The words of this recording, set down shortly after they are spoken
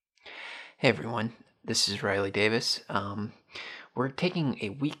Hey everyone, this is Riley Davis. We're taking a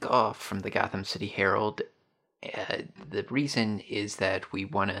week off from the Gotham City Herald. The reason is that we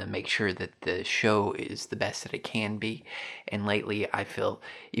want to make sure that the show is the best that it can be. And lately, I feel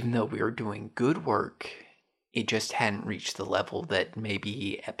even though we were doing good work, it just hadn't reached the level that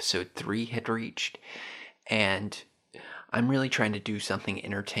maybe episode 3 had reached. And I'm really trying to do something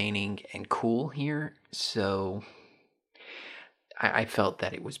entertaining and cool here, so I felt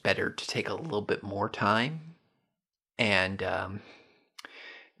that it was better to take a little bit more time and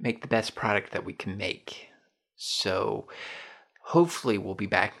make the best product that we can make. So hopefully we'll be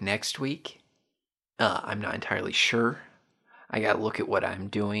back next week. I'm not entirely sure. I got to look at what I'm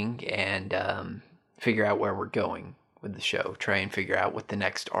doing and figure out where we're going with the show. Try and figure out what the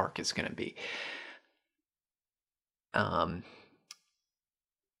next arc is going to be.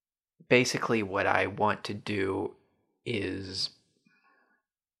 Basically, what I want to do is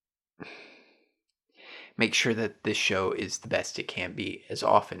make sure that this show is the best it can be as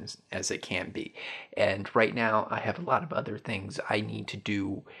often as it can be. And right now, I have a lot of other things I need to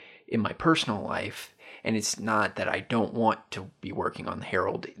do in my personal life. And it's not that I don't want to be working on the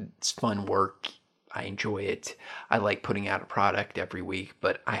Herald. It's fun work. I enjoy it. I like putting out a product every week,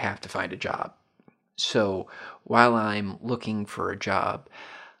 but I have to find a job. So while I'm looking for a job,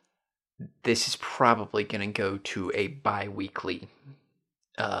 this is probably going to go to a bi-weekly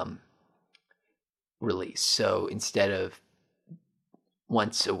release. So instead of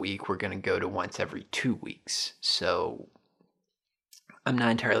once a week, we're going to go to once every 2 weeks. So I'm not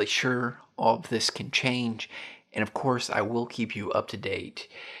entirely sure. All of this can change. And of course, I will keep you up to date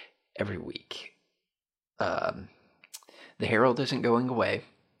every week. The Herald isn't going away.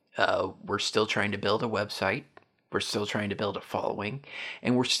 We're still trying to build a website. We're still trying to build a following.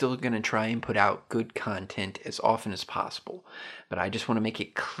 And we're still going to try and put out good content as often as possible. But I just want to make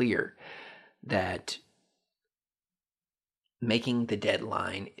it clear that making the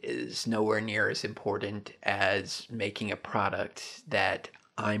deadline is nowhere near as important as making a product that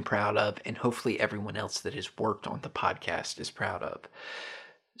I'm proud of and hopefully everyone else that has worked on the podcast is proud of.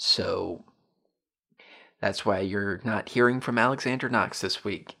 So that's why you're not hearing from Alexander Knox this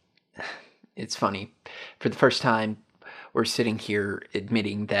week. It's funny. For the first time, we're sitting here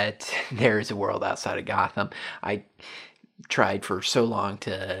admitting that there is a world outside of Gotham. I tried for so long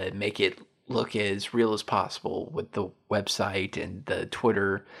to make it look as real as possible with the website and the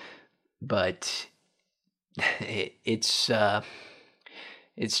Twitter, but it's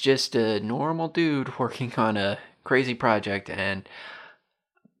just a normal dude working on a crazy project, and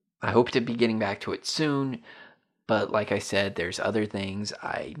I hope to be getting back to it soon. But like I said, there's other things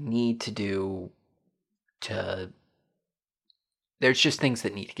I need to do. There's just things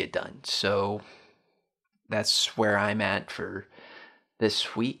that need to get done. So that's where I'm at for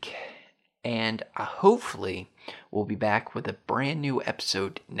this week. And hopefully we'll be back with a brand new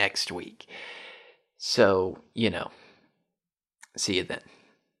episode next week. So, see you then.